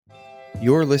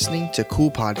You're listening to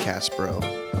Cool Podcast Bro,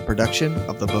 a production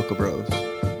of the Boca Bros.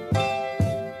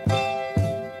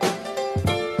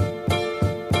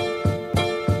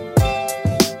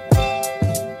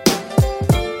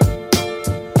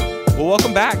 Well,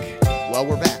 welcome back. Well,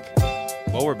 we're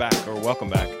back. Welcome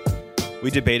back.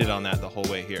 We debated on that the whole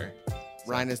way here.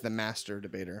 Ryan is the master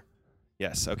debater.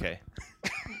 Yes, okay.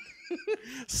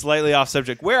 Slightly off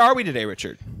subject. Where are we today,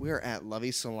 Richard? We're at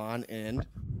Lovey Salon in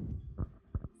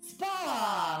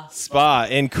Spa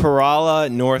in Corolla,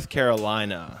 North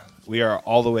Carolina. We are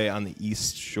all the way on the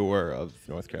east shore of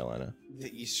North Carolina. the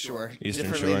East Shore. Eastern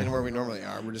Differently Shore. than where we normally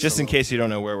are. We're Just in case you don't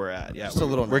know where we're at. Yeah, Just a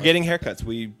little we're north. getting haircuts.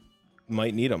 We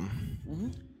might need them.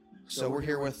 So we're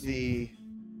here with the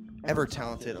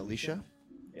ever-talented Alicia.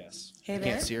 Yes. Hey I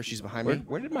there. can't see her. She's behind Where, me.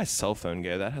 where did my cell phone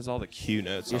go? That has all the cue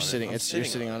notes You're on sitting. it. You're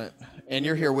sitting on it. And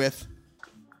you're here with...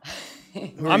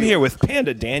 I'm here with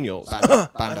Panda Daniels. Banda.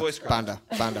 voice cracks.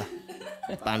 Banda.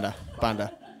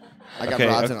 I got Okay,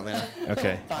 rods okay. in Atlanta.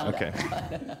 Okay.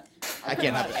 I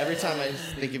can't help it. Every time I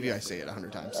think of you, I say it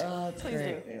 100 times. Oh, that's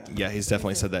great. Yeah, he's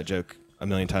definitely said that joke a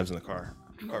million times in the car.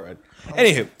 All right.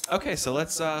 Anywho, okay, so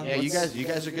let's. Yeah, you guys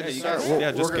are good to you start. guys- We're,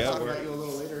 yeah, just we're gonna go. talk We're- about you a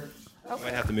little later.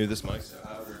 Might have to move this mic.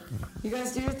 You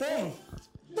guys do your thing.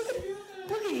 Look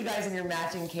at you guys in your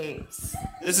matching capes.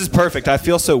 This is perfect. I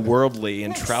feel so worldly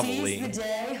and Seize travel-y. the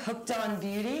day, hooked on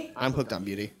beauty. I'm hooked on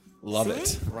beauty. Love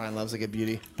See? it. Ryan loves a good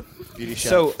beauty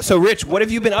show. So, Rich, what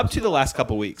have you been up to the last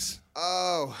couple weeks?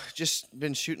 Oh, just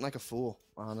been shooting like a fool,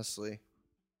 honestly.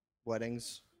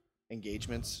 Weddings,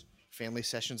 engagements, family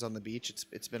sessions on the beach.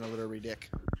 It's been a little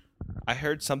ridiculous. I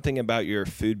heard something about your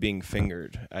food being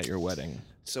fingered at your wedding,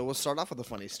 So we'll start off with a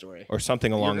funny story. or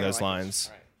something along You're gonna those like lines. This.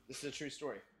 All right. This is a true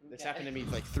story. This happened to me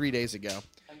like 3 days ago.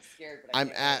 I'm scared,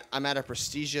 but I'm at a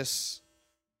prestigious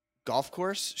golf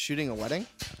course shooting a wedding,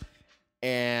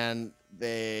 and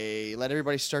they let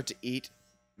everybody start to eat.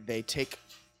 They take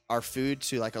our food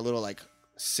to like a little like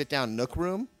sit down nook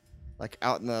room, like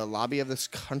out in the lobby of this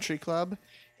country club,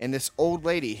 and this old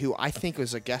lady who I think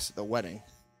was a guest at the wedding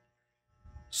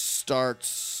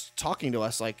starts talking to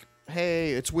us like,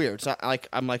 "Hey, it's weird." It's not like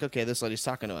I'm like, "Okay, this lady's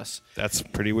talking to us." That's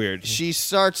pretty weird. She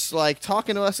starts like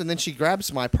talking to us, and then she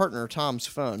grabs my partner Tom's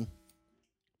phone.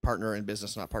 Partner in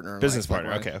business, not partner in Business life,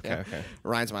 partner. like Ryan. Okay. Yeah.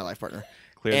 Ryan's my life partner.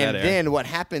 Clear And that air. then what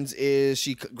happens is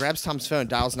she grabs Tom's phone,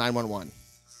 dials 911.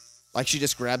 Like she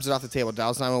just grabs it off the table,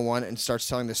 dials 911, and starts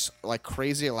telling this like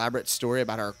crazy elaborate story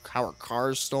about how her car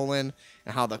is stolen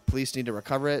and how the police need to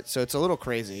recover it. So it's a little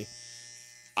crazy.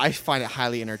 I find it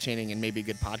highly entertaining and maybe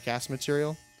good podcast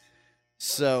material.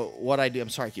 So what I do, I'm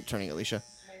sorry, I keep turning, Alicia.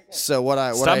 So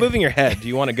Stop moving your head. Do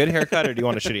you want a good haircut or do you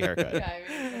want a shitty haircut?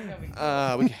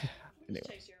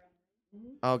 Anyway.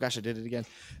 Oh gosh, I did it again.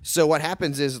 So what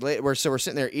happens is we're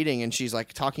sitting there eating, and she's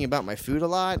like talking about my food a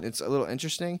lot. And it's a little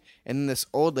interesting. And then this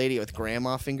old lady with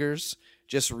grandma fingers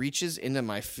just reaches into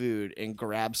my food and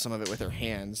grabs some of it with her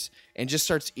hands and just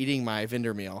starts eating my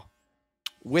vendor meal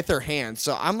with her hands.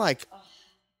 So I'm like,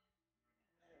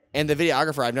 and the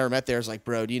videographer I've never met there is like,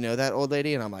 "Bro, do you know that old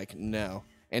lady?" And I'm like, "No."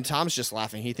 And Tom's just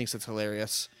laughing. He thinks it's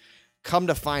hilarious. Come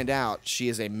to find out, she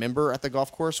is a member at the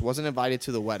golf course, wasn't invited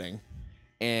to the wedding.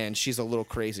 And she's a little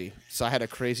crazy. So I had a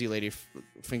crazy lady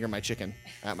finger my chicken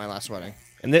at my last wedding.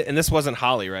 And this wasn't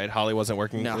Holly, right? Holly wasn't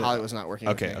working. No, Holly was not working.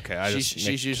 with Okay, me. okay.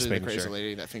 She's usually the crazy sure.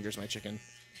 lady that fingers my chicken.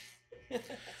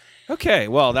 Okay,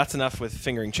 well, that's enough with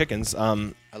fingering chickens. I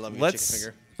love your chicken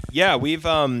finger. Yeah,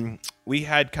 we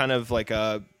had kind of like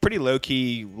a pretty low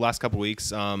key last couple weeks.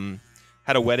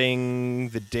 Had a wedding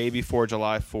the day before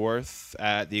July 4th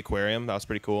at the aquarium. That was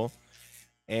pretty cool.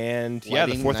 And yeah,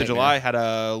 the Wedding 4th of nightmare. July had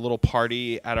a little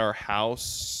party at our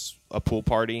house, a pool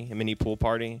party, a mini pool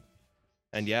party.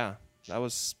 And yeah, that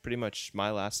was pretty much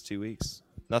my last 2 weeks.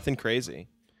 Nothing crazy.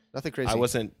 Nothing crazy. I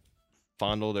wasn't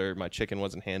fondled or my chicken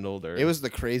wasn't handled or It was the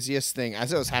craziest thing.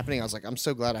 As it was happening, I was like, I'm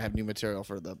so glad I have new material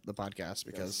for the podcast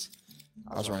because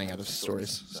I was running out of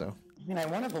stories. So I mean, I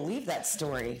want to believe that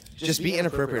story. just be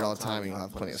inappropriate all the time and you'll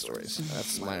have plenty of stories.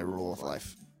 That's my rule of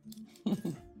life.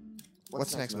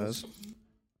 What's next, Mose?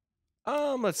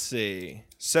 Let's see.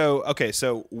 So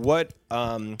what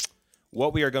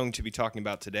we are going to be talking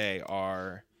about today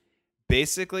are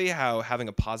basically how having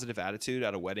a positive attitude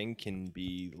at a wedding can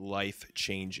be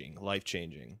life-changing.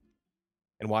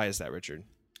 And why is that, Richard?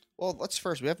 Well, let's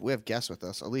first we have guests with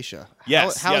us, Alicia.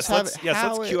 Let's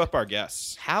how cue up our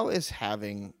guests. How is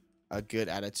having a good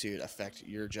attitude affect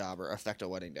your job or affect a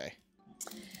wedding day?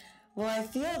 Well, I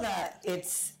feel that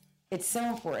it's so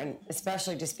important,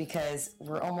 especially just because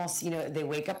we're almost, they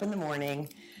wake up in the morning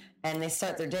and they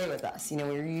start their day with us.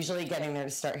 We're usually getting there to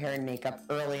start hair and makeup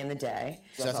early in the day.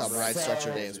 So that's how brides start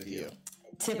your days with you.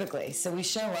 typically. So we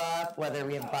show up, whether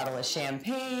we have a bottle of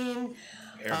champagne,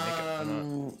 Hair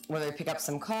and makeup. whether we pick up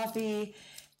some coffee,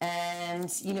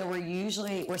 and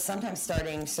we're sometimes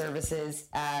starting services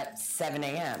at 7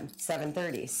 a.m.,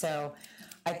 7:30. So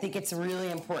I think it's really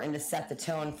important to set the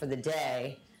tone for the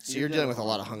day. So you're dealing with a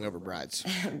lot of hungover brides.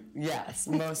 Yes,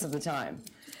 most of the time.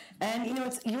 And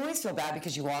you always feel bad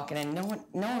because you walk in and no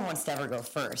one wants to ever go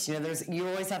first. You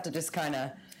always have to just kind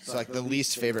of. So like the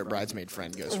least favorite bridesmaid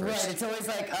friend goes first. Right, it's always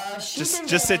like,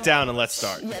 Just sit down and let's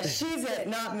start. Yeah, she's it,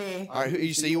 not me. All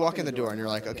right, so you walk in the door and you're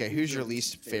like, okay, who's your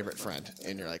least favorite friend?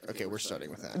 And you're like, okay, we're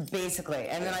starting with that. Basically,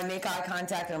 and then I make eye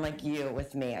contact and I'm like, you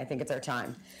with me. I think it's our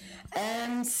time,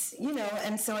 and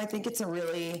so I think it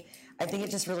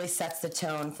just really sets the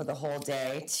tone for the whole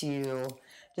day to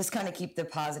just kind of keep the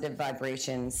positive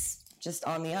vibrations just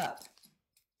on the up.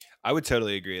 I would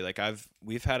totally agree. Like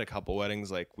we've had a couple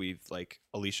weddings, like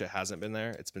Alicia hasn't been there.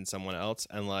 It's been someone else.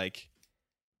 And like,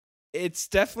 it's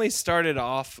definitely started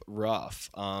off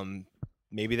rough.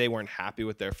 Maybe they weren't happy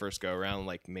with their first go around,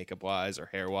 like makeup wise or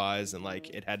hair wise. And like,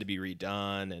 it had to be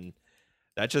redone. And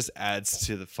that just adds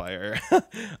to the fire.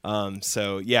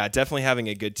 So yeah, definitely having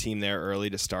a good team there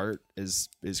early to start is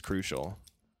crucial.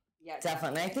 Yeah,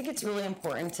 definitely. I think it's really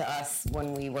important to us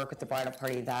when we work with the bridal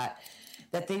party that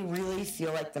they really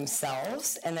feel like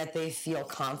themselves and that they feel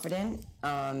confident,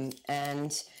 and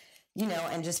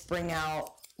just bring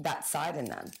out that side in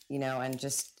them, and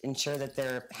just ensure that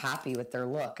they're happy with their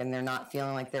look and they're not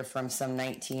feeling like they're from some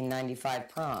 1995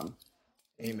 prom.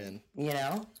 Amen.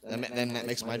 Then that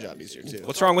makes my job easier too.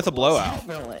 What's wrong with a blowout?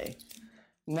 Definitely.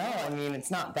 No, I mean,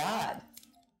 it's not bad.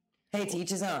 Hey, to each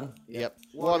his own. Yep.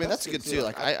 Well, I mean, that's good too.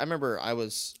 Like, I remember I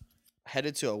was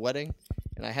headed to a wedding,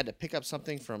 and I had to pick up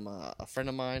something from a friend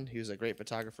of mine who's a great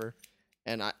photographer,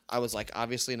 and I was like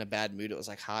obviously in a bad mood. It was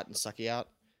like hot and sucky out,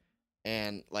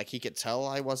 and like he could tell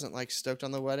I wasn't like stoked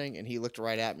on the wedding, and he looked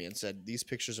right at me and said, "These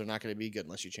pictures are not going to be good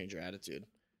unless you change your attitude."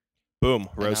 Boom,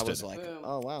 roasted. And I was like,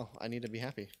 "Oh wow, I need to be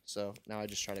happy." So now I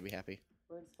just try to be happy.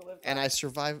 And I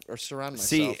surround myself.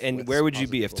 See, and with where would you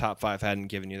be positive if people. Top 5 hadn't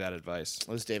given you that advice? It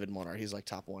was David Molnar. He's like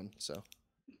top 1. So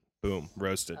Boom,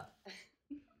 roasted.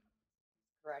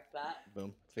 Correct that.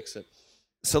 boom, fix it.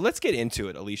 So let's get into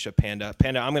it, Alicia, Panda.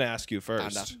 Panda, I'm going to ask you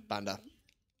first. Banda.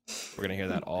 We're going to hear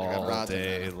that all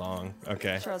day long.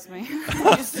 Okay. Trust me.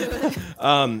 I'm used to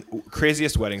it.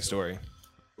 Craziest wedding story.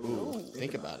 Ooh,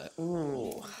 think about it.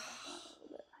 Ooh.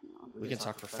 We can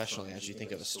talk professionally as you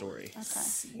think of a story.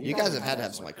 Okay. You guys have had to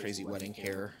have some like crazy wedding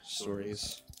hair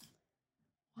stories.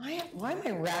 Why am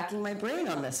I racking my brain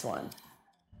on this one?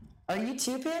 Are you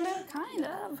too, Panda? Kind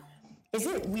of. Is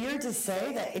it weird to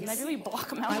say that it's... Maybe we block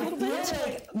them out a I little feel bit.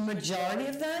 like majority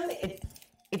of them,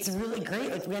 it's really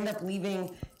great. Like we end up leaving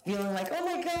feeling like, oh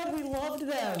my god, we loved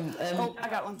them. And Oh, I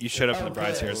got one. You showed up in the Oh,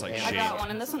 bride's good. hair. It's like I shade. got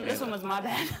one, and this one was my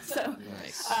bad. So,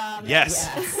 Nice.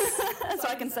 Yes. so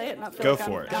I can say it and not feel Go like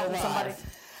for I'm it. outing Go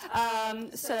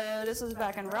somebody. So this was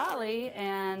back in Raleigh,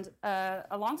 and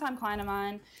a longtime client of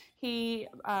mine, he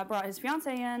brought his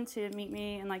fiance in to meet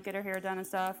me and like get her hair done and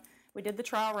stuff. We did the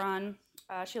trial run.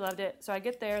 She loved it. So I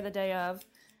get there the day of,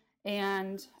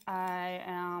 and I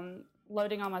am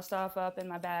loading all my stuff up in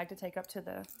my bag to take up to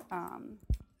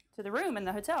the room in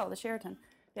the hotel, the Sheraton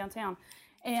downtown.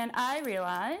 And I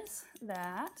realize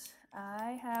that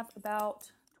I have about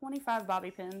 25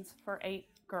 bobby pins for 8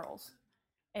 girls.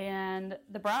 And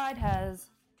the bride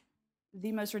has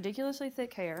the most ridiculously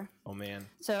thick hair. Oh, man.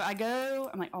 So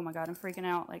I'm like, oh my God, I'm freaking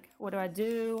out. Like, what do I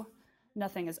do?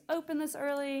 Nothing is open this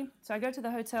early. So I go to the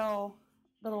hotel,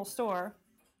 the little store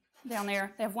down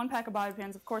there. They have 1 pack of bobby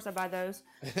pins. Of course, I buy those.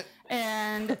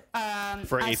 And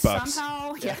For I $8.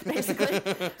 somehow, yeah, basically.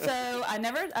 So I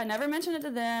never mentioned it to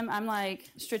them. I'm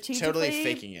like strategically Totally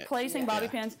faking it. placing bobby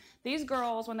pins. These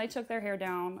girls, when they took their hair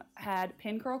down, had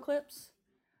pin curl clips.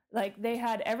 Like they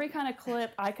had every kind of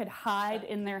clip I could hide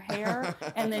in their hair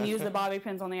and then use the bobby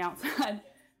pins on the outside.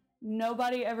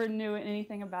 Nobody ever knew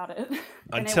anything about it. And it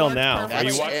Until worked now. perfectly.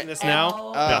 Are you watching this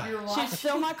now? No. She's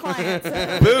still my client.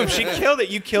 So. Boom. She killed it.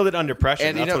 You killed it under pressure.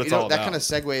 And That's what it's all that about. kind of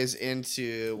segues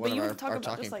into But one you of would talk our about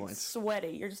talking just like points. sweaty.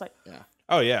 You're just like, Yeah.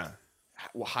 Oh, yeah.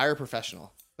 Well, hire a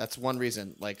professional. That's one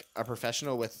reason. Like a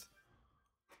professional with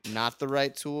not the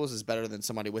right tools is better than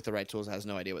somebody with the right tools that has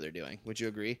no idea what they're doing. Would you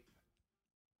agree?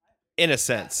 In a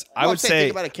sense. Well, I I'm would saying, say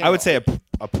think about it, I would Kendall. say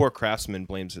a poor craftsman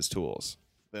blames his tools.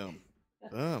 Boom.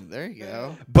 Boom. There you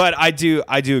go. But I do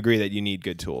agree that you need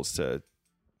good tools to.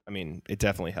 I mean, it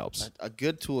definitely helps. A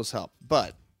good tools help,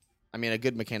 but I mean, a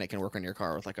good mechanic can work on your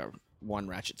car with like a 1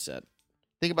 ratchet set.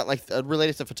 Think about like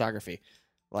related to photography,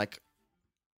 like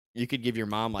you could give your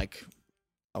mom like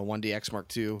a 1DX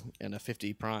Mark II and a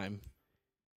 50 Prime,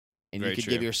 and Very you could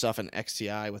true. give yourself an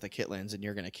XTI with a kit lens, and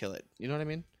you're gonna kill it. You know what I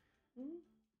mean?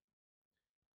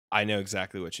 I know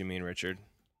exactly what you mean, Richard.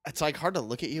 It's like hard to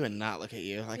look at you and not look at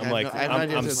you. Like I'm I like, have no, I have no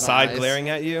idea I'm if it's side eyes. glaring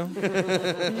at you. You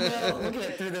know, look at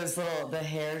it through those the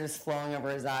hair just flowing over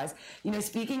his eyes. You know,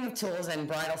 speaking of tools and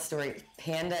bridal story,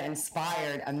 Panda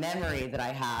inspired a memory that I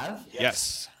have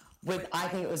Yes. with, I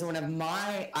think it was one of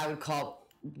my, I would call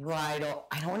bridal,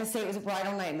 I don't want to say it was a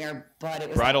bridal nightmare, but it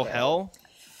was Bridal up there. hell.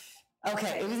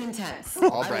 Okay, it was intense.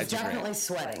 All I was brides are great. definitely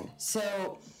sweating.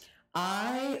 So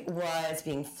I was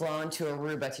being flown to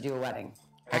Aruba to do a wedding.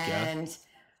 Heck yeah. And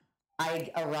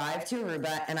I arrived to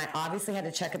Aruba, and I obviously had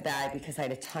to check a bag because I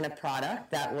had a ton of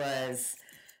product that was,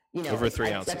 you know, Over 3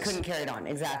 I ounces. couldn't carry it on.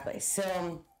 Exactly.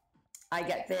 So I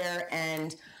get there,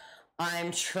 and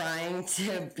I'm trying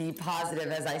to be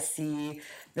positive as I see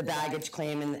the baggage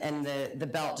claim and the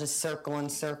belt just circle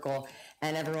and circle,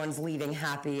 and everyone's leaving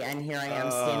happy, and here I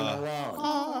am standing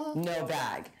alone. No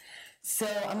bag. So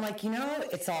I'm like, you know,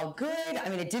 it's all good. I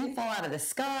mean, it didn't fall out of the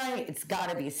sky. It's got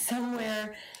to be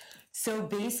somewhere. So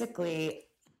basically,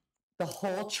 the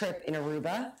whole trip in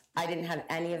Aruba, I didn't have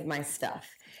any of my stuff.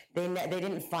 They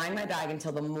didn't find my bag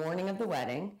until the morning of the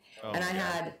wedding, and I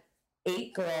had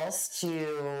 8 girls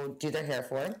to do their hair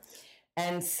for.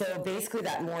 And so basically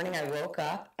that morning I woke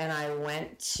up and I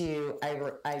went to,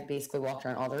 I basically walked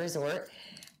around all the resort,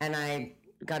 and I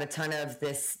got a ton of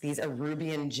these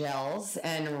Arubian gels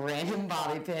and random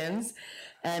bobby pins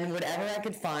and whatever I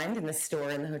could find in the store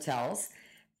in the hotels.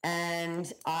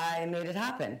 And I made it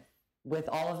happen with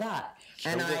all of that.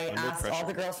 And Showed it I under asked all pressure.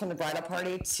 the girls from the bridal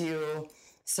party to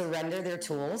surrender their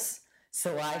tools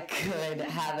so I could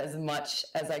have as much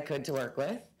as I could to work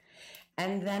with.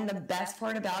 And then the best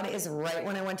part about it is right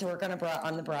when I went to work on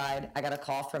the bride, I got a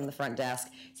call from the front desk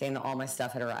saying that all my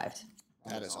stuff had arrived.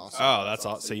 That is awesome. Oh, that's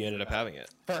all. So you ended up having it.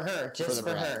 For her, just the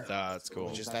for bride. her. That's cool.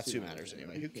 That's who matters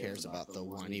anyway. Who cares about the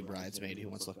whiny bridesmaid who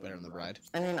wants to look better than the bride?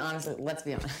 I mean, honestly, let's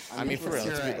be honest. I mean, for real.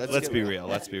 You're right. Let's be real.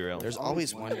 Let's be real. There's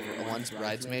always one's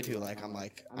bridesmaid who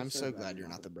I'm so glad you're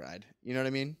not the bride. You know what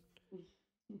I mean?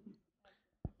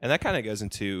 And that kind of goes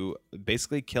into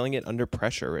basically killing it under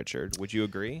pressure, Richard. Would you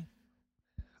agree?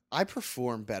 I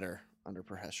perform better under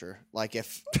pressure. Like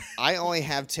if I only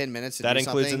have 10 minutes to That do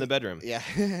includes something, in the bedroom.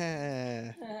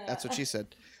 Yeah. That's what she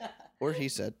said. Or he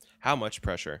said. How much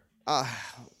pressure?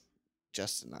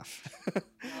 Just enough.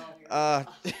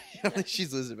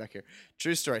 She's losing back here.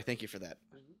 True story. Thank you for that.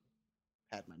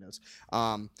 Had my notes.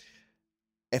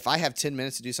 If I have 10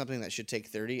 minutes to do something that should take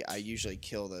 30, I usually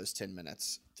kill those 10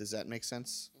 minutes. Does that make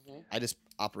sense? I just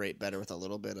operate better with a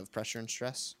little bit of pressure and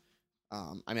stress.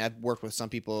 I mean, I've worked with some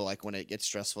people, like when it gets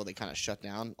stressful, they kind of shut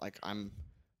down. Like I'm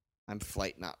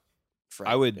flight, not fright.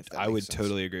 I would if that makes sense.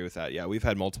 totally agree with that. Yeah, we've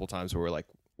had multiple times where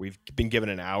we've been given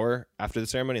an hour after the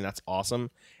ceremony, and that's awesome.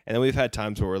 And then we've had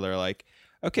times where they're like,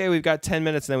 okay, we've got 10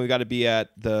 minutes, and then we've got to be at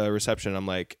the reception. I'm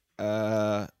like,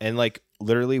 and like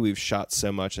literally we've shot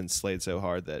so much and slayed so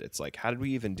hard that it's like, how did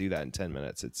we even do that in 10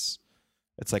 minutes?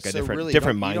 It's like a So different really,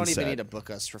 mindset. You don't even need to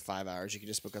book us for 5 hours. You can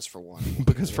just book us for 1.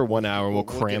 Because for 1 hour, we'll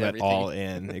We'll cram get it all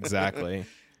in. Exactly.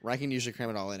 I can usually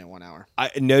cram it all in 1 hour.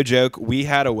 No joke. We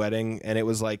had a wedding, and it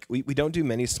was like we don't do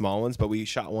many small ones, but we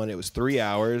shot one. It was 3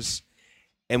 hours,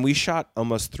 and we shot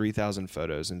almost 3,000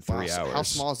 photos in 3 Wow, hours. so how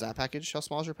small is that package? How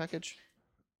small is your package?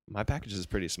 My package is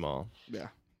pretty small. Yeah. It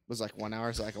was like 1 hour.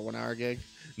 Is it like a 1 hour gig?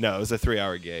 No, it was a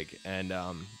 3-hour gig, and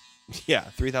yeah,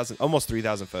 almost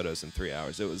 3,000 photos in 3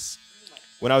 hours. It was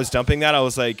when I was dumping that, I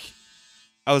was like,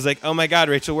 oh my God,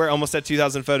 Rachel, we're almost at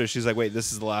 2,000 photos. She's like, wait,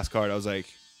 this is the last card. I was like,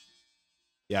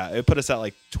 yeah, it put us at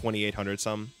like 2,800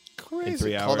 some in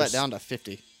 3 hours. Call that down to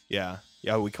 50. Yeah,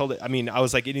 we called it. I mean, I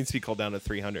was like, it needs to be called down to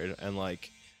 300, and like,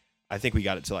 I think we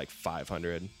got it to like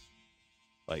 500.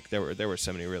 Like there were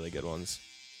so many really good ones.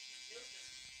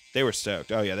 They were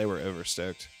stoked. Oh yeah, they were over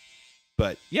stoked.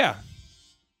 But yeah.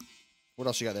 What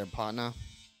else you got there, pot now?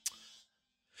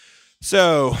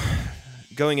 So,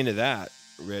 going into that,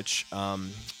 Rich,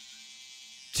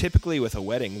 typically with a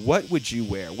wedding, what would you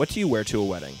wear? What do you wear to a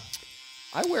wedding?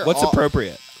 I wear. What's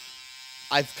appropriate?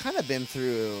 I've kind of been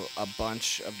through a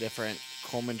bunch of different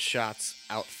Coleman Shots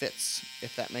outfits,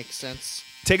 if that makes sense.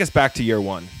 Take us back to year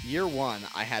 1. Year 1,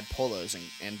 I had polos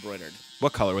embroidered.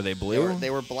 What color were they? Blue. They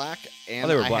were black, and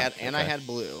they were I black. had I had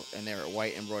blue, and they were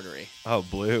white embroidery. Oh,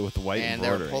 blue with white And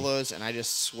embroidery. they were polos, and I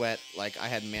just sweat like I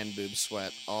had man boob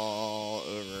sweat all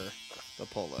over the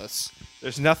polos.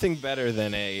 There's nothing better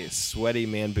than a sweaty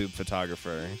man boob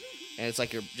photographer. And it's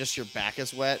like your back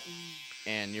is wet,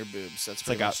 and your boobs. That's It's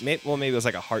like much, maybe it was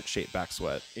like a heart-shaped back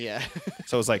sweat. yeah.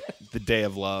 So it was like the day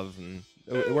of love, and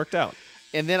it worked out.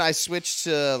 And then I switched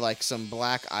to like some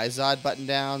black Izod button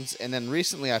downs, and then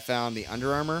recently I found the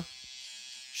Under Armour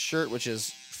shirt, which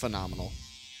is phenomenal,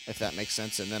 if that makes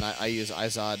sense. And then I use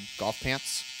Izod golf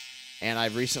pants, and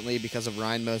I've recently, because of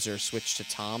Ryan Moser, switched to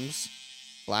Tom's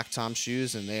black Tom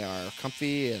shoes, and they are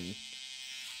comfy. And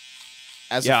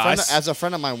as a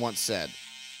friend of mine once said,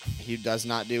 he does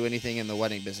not do anything in the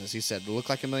wedding business. He said, "Look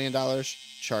like $1 million,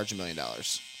 charge $1 million."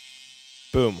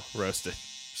 Boom, roasted.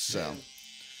 So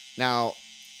now,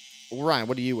 Ryan,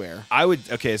 what do you wear?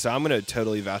 So I'm gonna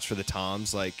totally vouch for the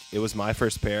Toms. Like, it was my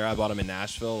first pair. I bought them in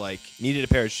Nashville. Like, needed a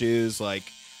pair of shoes. Like,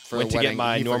 went to get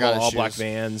my normal all black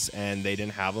Vans, and they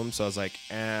didn't have them. So I was like,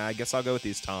 I guess I'll go with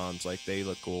these Toms. Like, they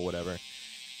look cool, whatever.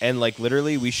 And like,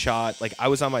 literally, we shot. Like, I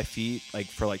was on my feet like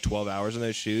for like 12 hours in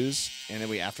those shoes. And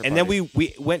then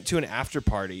we went to an after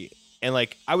party, and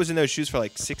like, I was in those shoes for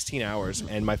like 16 hours,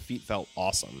 and my feet felt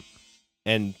awesome.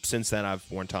 And since then, I've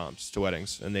worn Toms to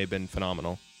weddings, and they've been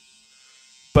phenomenal.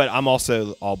 But I'm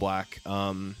also all black.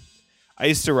 I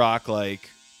used to rock like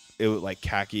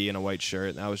khaki and a white shirt,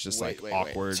 and that was just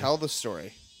awkward. Tell the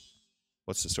story.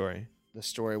 What's the story? The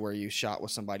story where you shot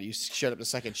with somebody. You showed up to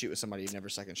second shoot with somebody you've never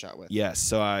second shot with. Yes.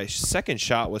 So I second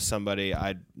shot with somebody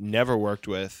I'd never worked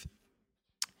with,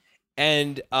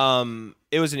 and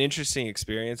it was an interesting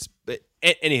experience. But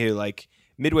anywho, like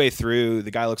midway through,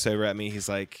 the guy looks over at me. He's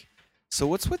like, "So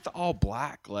what's with the all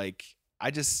black? Like,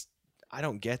 I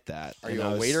don't get that." Are you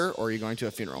a waiter or are you going to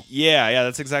a funeral? Yeah,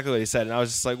 that's exactly what he said. And I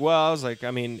was just like,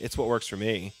 I mean, it's what works for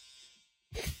me.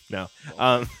 No,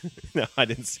 no, I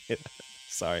didn't say that.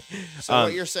 Sorry. So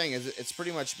what you're saying is it's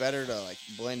pretty much better to like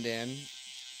blend in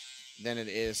than it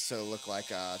is to look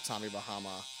like a Tommy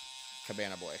Bahama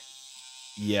Cabana Boy.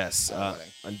 Yes.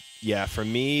 Yeah, for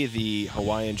me, the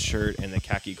Hawaiian shirt and the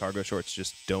khaki cargo shorts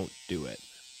just don't do it.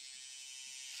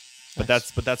 But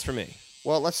that's for me.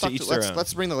 Well, let's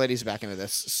bring the ladies back into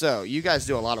this. So you guys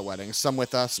do a lot of weddings, some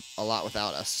with us, a lot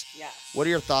without us. Yes. What are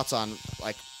your thoughts on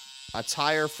like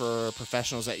attire for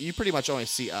professionals that you pretty much only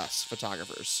see us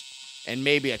photographers and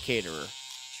maybe a caterer?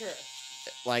 Sure.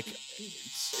 Like,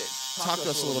 talk to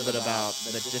us a little bit about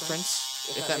the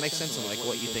difference, if that makes sense, and like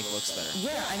what you think looks better.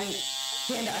 Yeah, I mean,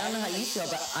 Panda, I don't know how you feel,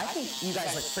 but I think you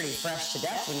guys look pretty fresh to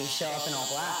death when you show up in all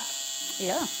black.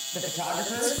 Yeah. The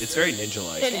photographers. It's very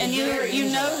ninja-like. And you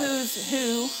know who's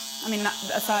who. I mean, not,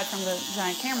 aside from the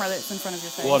giant camera that's in front of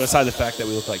your face. Well, aside the fact that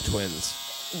we look like twins.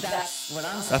 That's what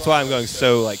I'm saying. That's why I'm going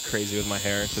so like crazy with my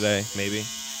hair today. Maybe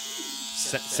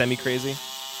semi-crazy.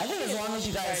 I think as long as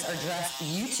you guys are dressed,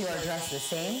 you two are dressed the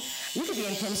same, you could be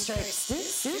in pinstripe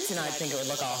suits, and I think it would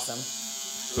look awesome.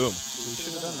 Boom. We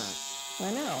should have done that.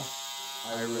 I know.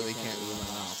 I really can't move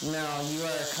my mouth. No, you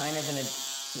are kind of in a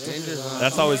danger zone.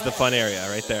 That's always the fun area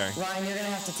right there. Ryan, you're gonna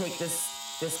have to take this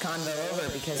convo over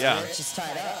because Rich is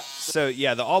tied up. So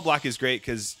yeah, the all black is great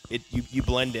because you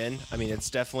blend in. I mean,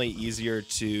 it's definitely easier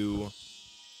to,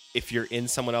 if you're in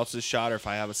someone else's shot, or if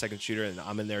I have a second shooter and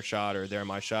I'm in their shot or they're in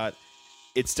my shot,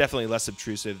 it's definitely less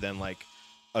obtrusive than like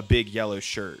a big yellow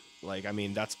shirt. Like, I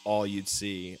mean, that's all you'd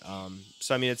see.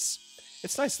 So I mean, it's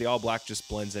nice. The all black just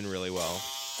blends in really well.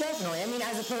 Definitely. I mean,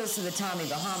 as opposed to the Tommy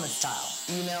Bahama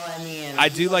style. You know what I mean? I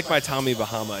do like my Tommy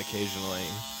Bahama occasionally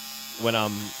when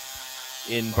I'm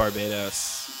in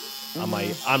Barbados on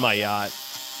my yacht.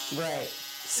 Right.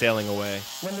 Sailing away.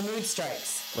 When the mood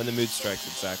strikes. When the mood strikes,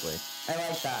 exactly. I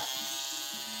like that.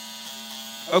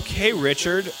 Okay,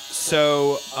 Richard.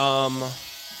 So,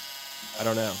 I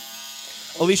don't know.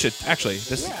 Alicia, actually,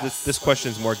 this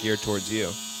question's more geared towards you.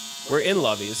 We're in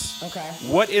Lovies. Okay.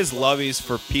 What is Lovies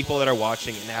for people that are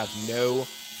watching and have no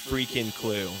freaking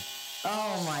clue?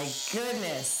 Oh my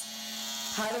goodness.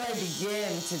 How do I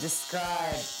begin to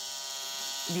describe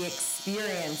the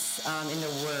experience into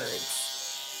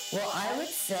words? Well, I would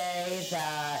say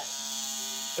that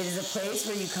it is a place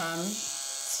where you come to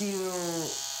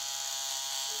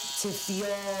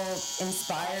feel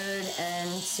inspired and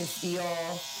to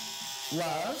feel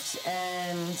loved,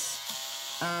 and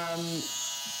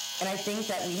I think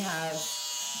that we have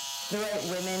the right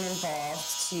women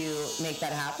involved to make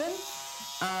that happen.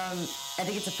 I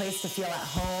think it's a place to feel at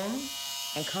home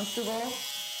and comfortable,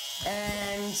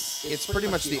 and it's pretty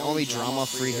much the only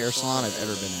drama-free hair salon I've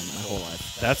ever been in my whole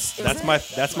life. That's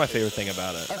my favorite thing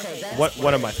about it. Okay,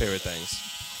 one of my favorite things.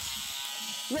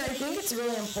 Yeah, I think it's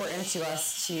really important to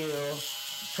us to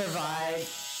provide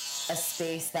a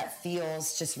space that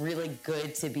feels just really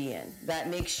good to be in, that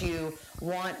makes you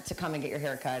want to come and get your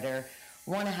hair cut or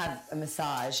want to have a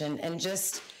massage, and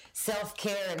just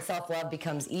self-care and self-love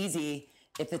becomes easy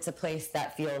if it's a place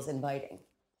that feels inviting.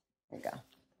 There you go.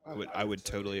 I would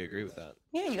totally agree with that.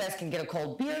 Yeah, you guys can get a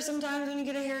cold beer sometimes when you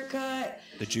get a haircut.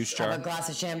 The juice Have jar. a glass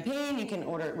of champagne. We can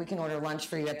order lunch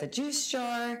for you at the juice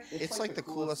jar. It's like the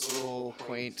coolest little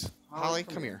quaint. Holly,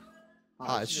 come here.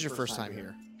 This is your first time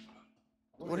here.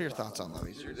 What are your thoughts on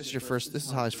Lovey's? This is your first. This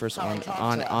is Holly's first Holly, talk to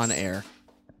us. on air.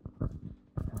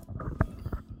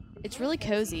 It's really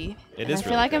cozy. It and is I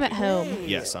feel really like I'm at cozy. home.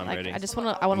 Yes, I'm Like, ready.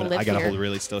 I want to live I gotta here. hold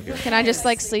really still here. Can I just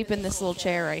like sleep in this little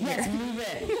chair right Let's here? move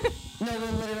in. No,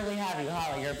 we'll literally have you,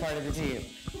 Holly. You're a part of the team.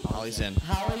 Holly's in.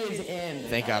 Holly is in.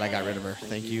 Thank God I got rid of her.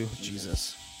 Thank you,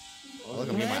 Jesus. Look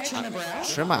at me, May I trim the brow?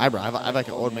 trim my eyebrow. I have like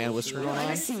an old man whisker going I on.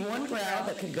 just see one brow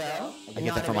that could go. I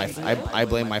get that from I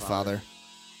blame my father.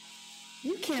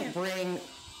 You can't bring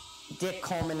Dick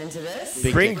Coleman into this.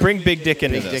 Big Bring Big Dick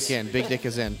into Big this. Dick in. Big Dick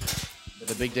is in.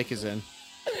 The Big Dick is in.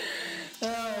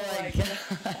 Oh my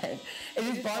God! It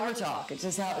is barber talk. It's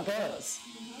just how it goes.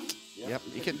 Yep.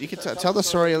 You could tell the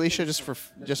story, Alicia, just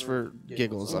for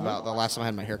giggles about the last time I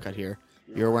had my haircut here.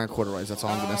 You were wearing corduroys. That's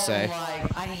all I'm gonna say.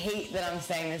 I hate that I'm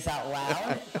saying this out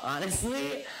loud,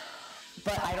 honestly.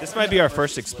 But I don't. This might be our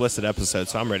first explicit episode,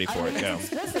 so I'm ready for it. I Go. mean,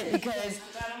 it's explicit because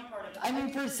I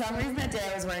mean, for some reason that day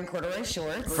I was wearing corduroy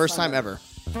shorts. First time ever.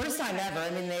 First time ever.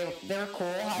 I mean, they were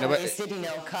cool, high No, but- waisted,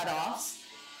 cut-offs.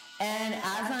 And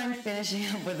as I'm finishing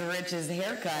up with Rich's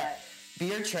haircut,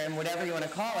 beard trim, whatever you want to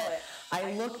call it,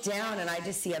 I look down and I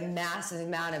just see a massive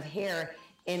amount of hair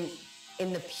in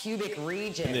the pubic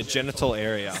region. In the genital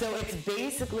area. So it's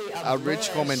basically A Rich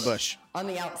Coleman bush. on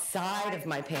the outside of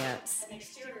my pants.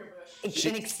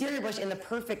 An exterior bush in the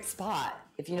perfect spot,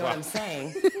 if you know what I'm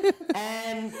saying.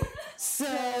 And so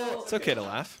It's okay to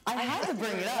laugh. I had to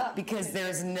bring it up because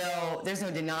there's no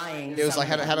denying. It was like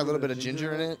had a little bit of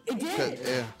ginger in it. It did.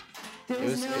 Yeah.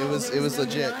 There's it was no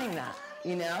legit. denying that,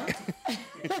 you know.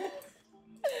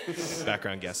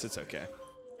 Background guess. It's okay.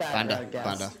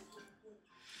 Banda.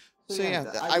 So yeah,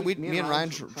 me and Ryan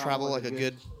travel like a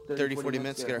good 30, 40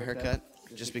 minutes to get our haircut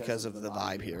just because of the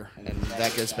vibe here, and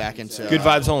that goes back into Good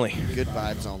vibes only. Good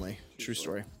vibes only. True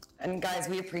story. And guys,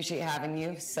 we appreciate having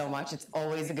you so much. It's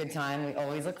always a good time. We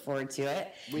always look forward to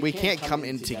it. We can't come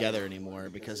in together anymore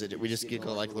because we just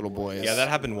giggle like little boys. Yeah, that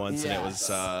happened once, and it was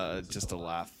just a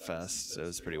laugh fest. It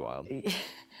was pretty wild.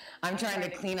 I'm trying to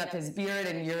clean up his beard,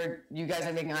 and you guys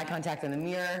are making eye contact in the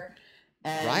mirror.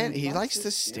 And Ryan, he likes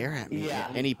to stare at me,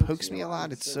 Yeah. and he pokes me a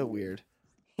lot. It's so weird.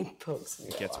 he pokes me.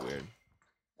 It gets weird.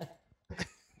 I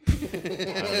don't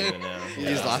even know.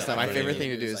 He's lost that. I My don't favorite even-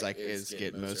 thing to do is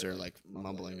get Moser like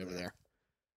mumbling over there.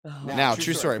 Oh. Now,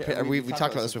 true story. We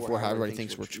talked about this before. How everybody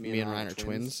thinks me and Ryan are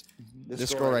twins.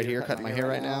 This girl right here cutting my hair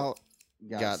right now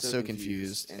got so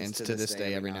confused, and to this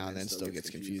day, every now and then, still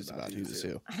gets confused about who's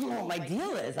who. I don't know what my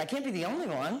deal is. I can't be the only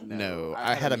one. No,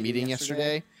 I had a meeting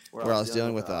yesterday where I was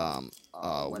dealing with a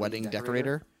wedding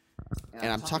decorator,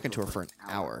 and I'm talking to her for an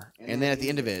hour. And then at the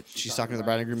end of it, she's talking to the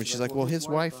bride and groom, and she's like, "Well, his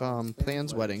wife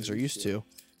plans weddings or used to."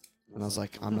 And I was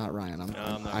like, "I'm not Ryan.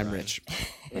 I'm Ryan." Rich."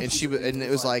 And and it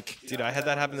was like, Dude, I had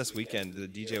that happen this weekend. The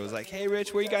DJ was like, "Hey,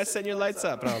 Rich, where you guys setting your lights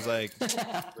up?" And I was like,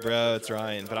 "Bro, it's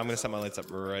Ryan, but I'm gonna set my lights up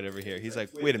right over here." He's like,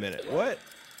 "Wait a minute, what?"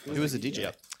 who was the DJ?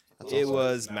 Yep. That's It awesome.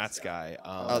 was Matt's guy.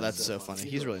 Oh, that's so funny.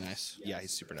 He's really nice. Yeah,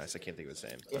 he's super nice. I can't think of his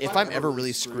name. If I'm ever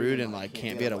really screwed and like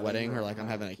can't be at a wedding or like I'm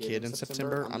having a kid in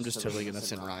September, I'm just totally gonna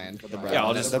send Ryan. The bride. Yeah,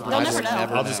 I'll just- the They'll bride never will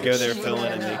know. I'll just know. go there, fill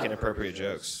in, and make inappropriate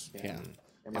jokes. Yeah.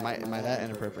 Am I that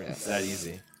inappropriate? It's that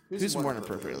easy. Who's more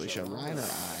inappropriate, Alicia, Ryan or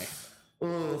I?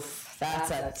 Oof,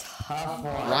 that's a tough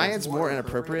one. Ryan's more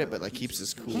inappropriate, but like keeps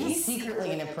us cool. He's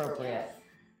secretly inappropriate.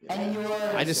 And you're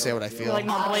I just say what I feel. Like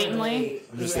more blatantly.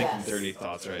 I'm just Yes. thinking dirty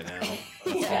thoughts right now. That's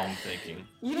what I'm thinking.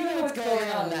 You don't know what's going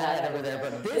on in that head over there,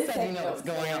 but this I do know what's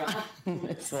going on in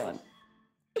this one.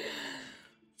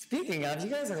 Speaking of, you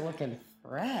guys are looking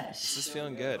fresh. This is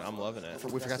feeling good. I'm loving it.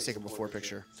 We forgot to take a before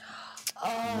picture.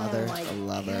 Oh Mother, my a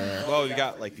lover. Well, we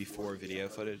got like before video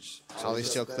footage. Ollie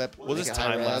Steel clip. We'll make just it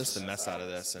high time lapse res. the mess out of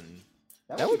this, and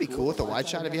That would be cool with the wide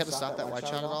shot. Have you had to stop that wide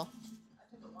shot at all?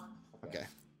 Okay.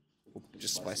 We'll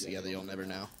just splice together. You'll never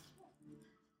know.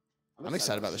 I'm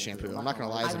excited about the shampoo. I'm not gonna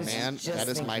lie, as a was man, just that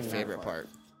is my thinking that. favorite part.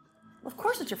 Of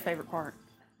course, it's your favorite part.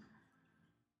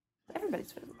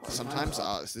 Everybody's favorite part. Sometimes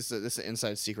this is an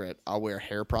inside secret. I'll wear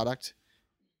hair product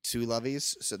to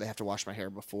Lovey's, so they have to wash my hair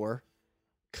before,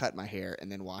 cut my hair,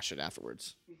 and then wash it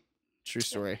afterwards. True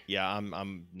story. yeah,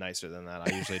 I'm nicer than that.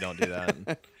 I usually don't do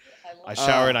that. I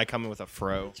shower and I come in with a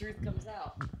fro. truth comes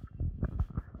out.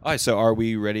 All right, so are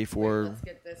we ready for?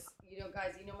 Get this.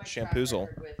 Guys, my Shampoozle.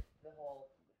 with the whole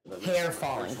hair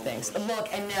falling things. Look,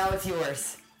 and now it's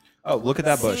yours. Oh, look at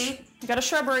that bush. See? You got a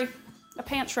shrubbery, a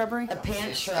plant shrubbery. A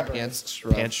pant shrubbery. Pants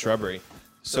shrub. Pant shrubbery.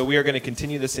 So we are going to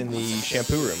continue this in the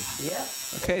shampoo room. Yeah.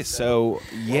 Okay, so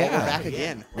yeah, We're back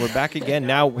again. We're back again.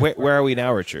 Now, where are we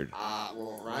now, Richard?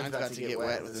 Well, Ryan's about to get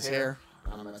wet with his hair.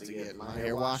 I'm about to get my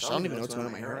hair washed. I don't even know what's going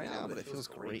on in my hair right now, but it feels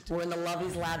great. We're in the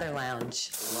Lovey's Lather Lounge.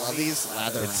 Lovey's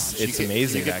Lather Lounge. It's You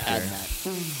amazing could back add here.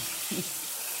 that.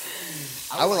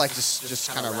 I would like to just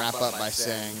kind of wrap up by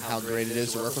saying how great it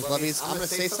is to work with Lovey's. I'm going to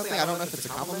say something. I don't know if it's a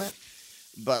compliment,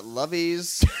 but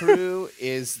Lovey's crew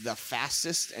is the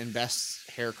fastest and best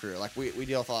hair crew. Like we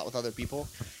deal with a lot with other people.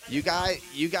 You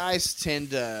guys tend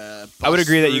to. I would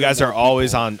agree that you bust guys through are more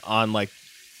always people. on like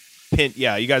pin.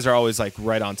 Yeah, you guys are always like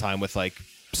right on time with like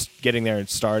getting there and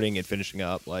starting and finishing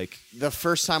up. Like The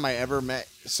first time I ever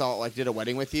did a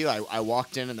wedding with you, I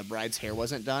walked in and the bride's hair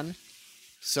wasn't done.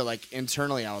 So like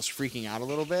internally, I was freaking out a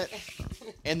little bit,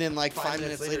 and then like 5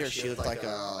 minutes later, she looked like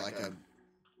a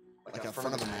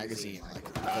front of a magazine, like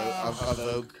a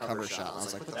Vogue cover shot. I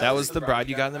was like, that was the bride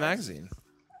you got in the magazine.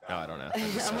 No, I don't know.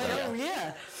 I'm like, oh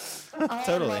yeah. Oh,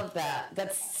 Totally. I love that.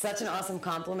 That's such an awesome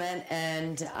compliment,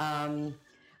 and I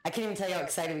can't even tell you how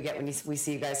excited we get when we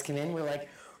see you guys come in. We're like,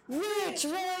 Ryan.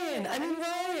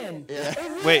 Yeah.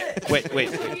 Wait.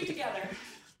 You together.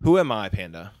 Who am I,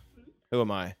 Panda? Who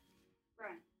am I?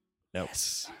 Ryan. Nope.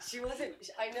 She wasn't.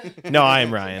 I know. No, I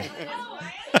am Ryan.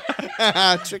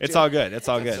 Tricked It's you. all good. It's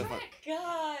all good.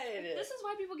 God. This is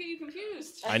why people get you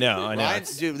confused. I know. Ryan,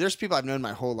 dude, there's people I've known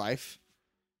my whole life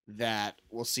that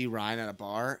will see Ryan at a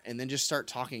bar and then just start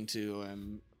talking to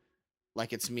him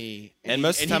like it's me. And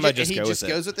most of the time I just go with it.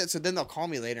 goes with it. So then they'll call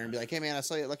me later and be like, "Hey man, I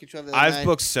saw you at Lucky 12 the other I've night."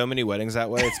 booked so many weddings that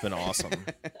way. It's been awesome.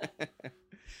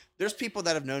 There's people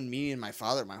that have known me and my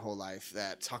father my whole life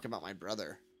that talk about my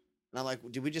brother. And I'm like,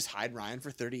 did we just hide Ryan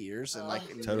for 30 years and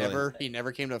Totally. he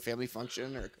never came to a family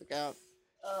function or a cookout?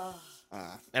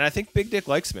 And I think Big Dick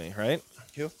likes me, right?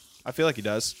 Who? I feel like he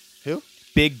does. Who?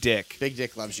 Big Dick. Big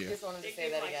Dick loves you. Just wanted to say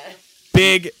that again.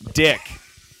 Big Dick.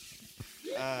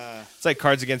 Uh, It's like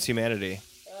Cards Against Humanity.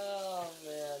 Oh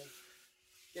man.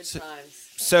 Good times.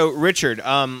 So, Richard,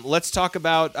 let's talk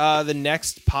about the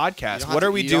next podcast. What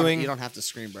are we doing? You don't have to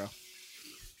scream, bro.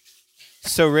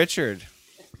 So, Richard,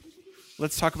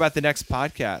 let's talk about the next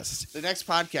podcast. The next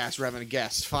podcast, we're having a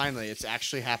guest. Finally, it's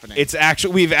actually happening.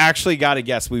 We've actually got a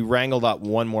guest. We wrangled up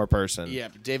one more person.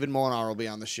 Yep, David Molinar will be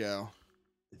on the show.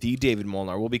 The David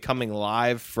Molnar will be coming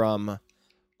live from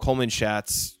Coleman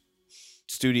Schatz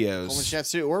Studios. Coleman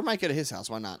Shatsu, or we might go to his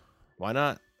house. Why not? Why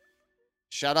not?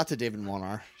 Shout out to David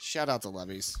Molnar. Shout out to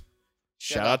Levy's.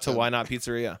 Shout out to Why Not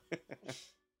Pizzeria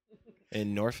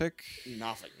in Norfolk.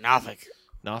 Norfolk.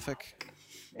 Norfolk.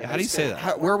 Yeah, how do you say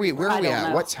that? Where are we don't at?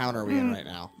 know. What town are we in right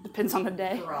now? Depends on the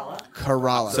day.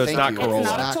 Corolla. So it's Thank not you. Corolla. It's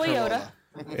not a Toyota.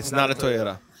 Corolla. It's not a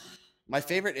Toyota. My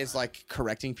favorite is like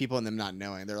correcting people and them not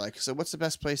knowing. They're like, "So what's the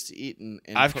best place to eat?" In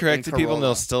I've corrected people and Corolla?"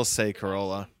 they'll still say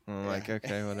Corolla. I'm like,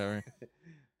 okay, whatever.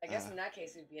 I guess in that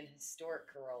case, it would be an historic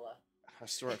Corolla.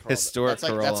 Historic Corolla. Historic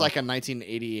That's Corolla. like a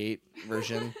 1988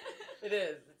 version. It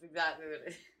is. It's exactly what it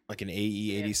is. Like an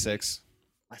AE 86.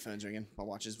 My phone's ringing. My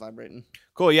watch is vibrating.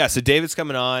 Cool. Yeah. So David's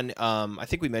coming on. I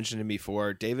think we mentioned him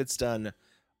before. David's done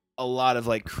a lot of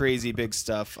like crazy big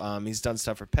stuff. He's done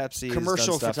stuff for Pepsi. He's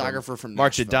Commercial done stuff photographer from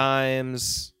March of Nashville.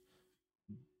 Dimes.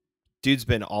 Dude's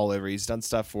been all over. He's done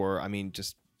stuff for, I mean,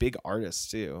 just big artists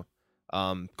too.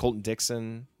 Colton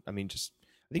Dixon. I mean,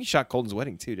 I think he shot Colton's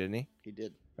wedding too, didn't he? He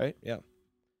did. Right? Yeah.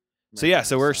 So Very yeah, nice,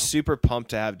 so we're super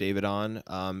pumped to have David on.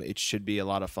 It should be a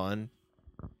lot of fun.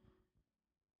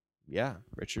 Yeah,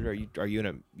 Richard, are you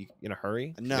in a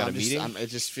hurry? No, you got a meeting? it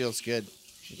just feels good.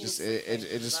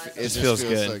 It just feels so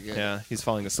good. good. Yeah, he's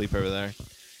falling asleep over there.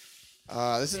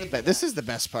 This is the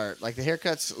best part. Like the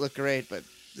haircuts look great, but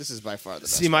this is by far the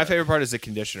best. See, my part. favorite part is the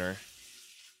conditioner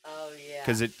Oh yeah.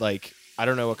 because it like I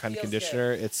don't know what kind of Feels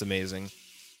conditioner. It's amazing.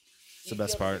 It's the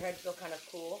best part. Your head feel kind of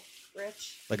cool,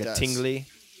 Rich. Like It a does. tingly.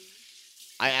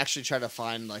 I actually try to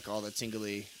find like all the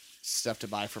tingly stuff to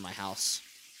buy for my house.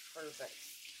 Perfect.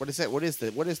 What is that? What is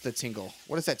the tingle?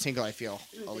 What is that tingle I feel,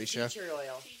 Alicia? The tea tree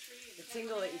oil. The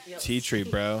tingle that you feel. Tea tree,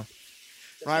 bro.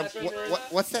 The Ryan, peppermint.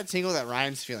 what's that tingle that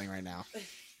Ryan's feeling right now?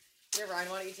 Here, Ryan,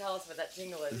 why don't you tell us what that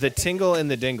tingle is? The tingle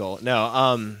and the dingle. No,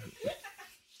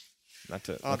 not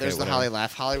to. Oh, okay, there's the whatever. Holly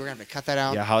laugh. Holly, we're gonna have to cut that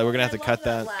out. Yeah, Holly, we're gonna have I to cut love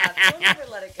that. laugh. Don't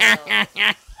ever let it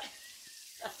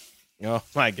go. Oh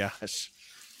my gosh.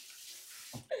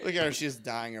 Look at her. She's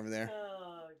dying over there.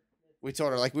 Oh, We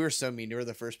told her, like, we were so mean to her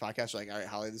the first podcast. We're like, all right,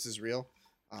 Holly, this is real.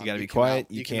 You gotta be cannot- quiet.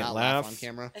 You can't cannot laugh. on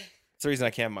camera That's the reason I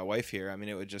can't have my wife here. I mean,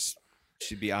 it would just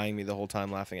she'd be eyeing me the whole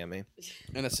time, laughing at me.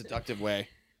 in a seductive way.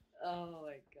 oh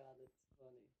my God, that's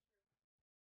funny.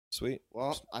 Sweet.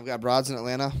 Well, I've got broads in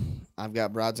Atlanta. I've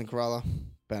got broads in Corolla.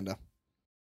 Benda.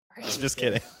 Just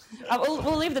kidding.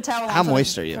 We'll leave the towel. How on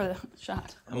moist are you? for the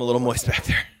shot? I'm a little moist back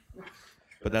there,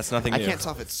 but that's nothing I new. can't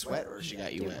tell if it's sweat or she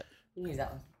got you wet. You use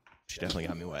that one. She definitely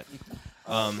got me wet.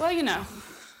 Well, you know,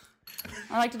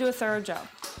 I like to do a thorough job.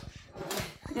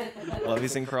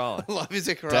 Lovies and Crawl. Love is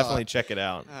a crawl. Definitely check it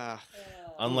out.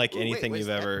 Unlike Wait, anything wait, you've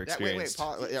ever Wait, experienced.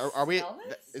 Paul, are we?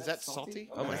 Is that salty?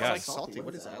 Oh my That's God. like salty.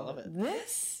 What is that? I love it.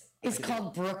 This is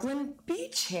called Brooklyn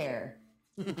Beach Hair.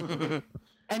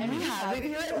 And we have it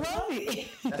here at Lovey.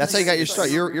 That's how you got your start.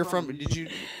 You're from? Did you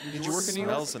work in New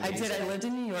York? Smells I amazing. did. I lived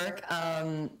in New York,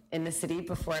 in the city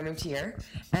before I moved here,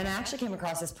 and I actually came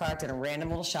across this product in a random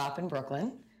little shop in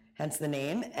Brooklyn, hence the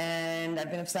name, and I've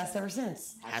been obsessed ever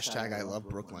since. Hashtag I love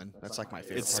Brooklyn. That's like my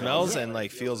favorite. It part. smells and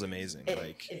like feels amazing.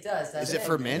 Like It does. Is it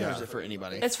for men or is it for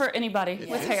anybody? It's for anybody with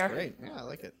It's hair. great. Yeah, I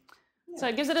like it. So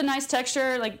it gives it a nice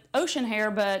texture, like ocean hair,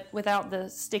 but without the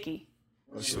sticky.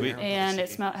 sweet. And it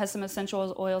has some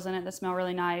essential oils in it that smell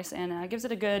really nice, and gives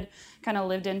it a good kind of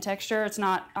lived-in texture. It's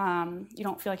not, you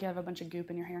don't feel like you have a bunch of goop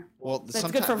in your hair. Well, It's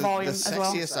good for volume the as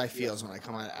well. sexiest I feel is when I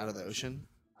come out of the ocean.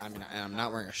 I mean, and I'm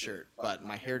not wearing a shirt, but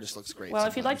my hair just looks great. Well,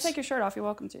 if you'd like to sometimes. take your shirt off, you're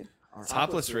welcome to.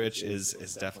 Topless Rich is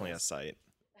definitely a sight.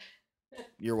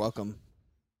 You're welcome.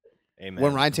 Amen.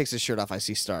 When Ryan takes his shirt off, I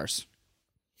see stars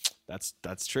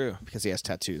That's true. because he has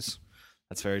tattoos.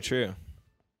 That's very true.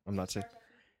 I'm not taking.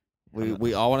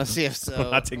 We all want to see if so.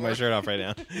 I'm not taking my shirt off right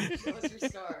now. What's your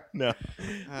star? No.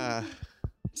 Uh,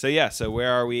 So yeah. So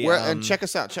where are we? and check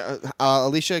us out.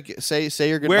 Alicia, say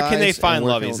your goodbyes. where can they and find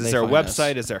where Lovies? can Is they there a find us?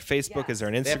 website? Is there a Facebook? Is there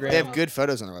an They Instagram? have good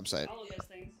photos on their website. All of those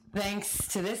things. Thanks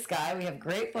to this guy, we have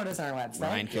great photos on our website.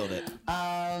 Ryan killed it.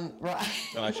 Ryan,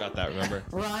 No, I shot that. Remember?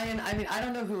 Ryan, I mean, I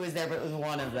don't know who was there, but it was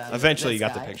one of them. Eventually, you This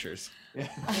got the guy. pictures.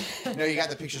 No, you got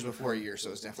the pictures before a year,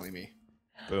 so it's definitely me.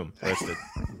 Boom. Roasted.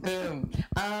 Boom.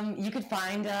 You could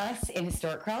find us in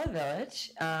historic Crowley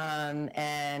Village,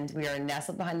 and we are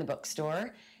nestled behind the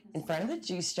bookstore, in front of the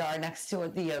juice jar, next to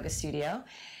the yoga studio.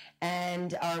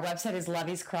 And our website is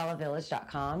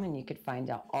loviescrawleyvillage.com, and you could find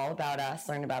out all about us,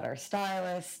 learn about our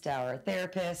stylist, our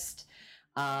therapist,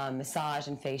 massage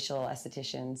and facial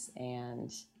estheticians,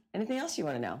 and anything else you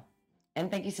want to know. And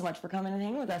thank you so much for coming and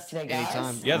hanging with us today, guys.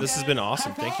 Anytime. Yeah, this has been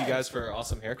awesome. High Thank you five. guys for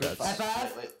awesome High haircuts.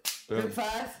 five. Boom. Group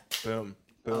five. Boom.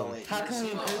 Boom. How can we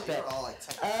group it?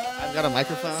 I've got a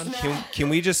microphone. Can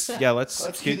we just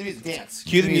let's cue the music. Dance.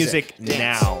 cue the music Dance.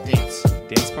 now. Dance.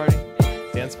 Dance party.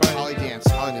 Dance party. Holly dance.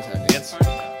 Holly knows how to dance.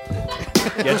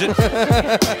 Yeah,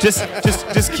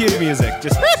 just cue the music.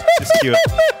 Just cue it.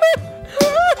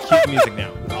 Cue the music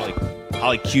now.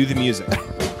 Holly, cue the music.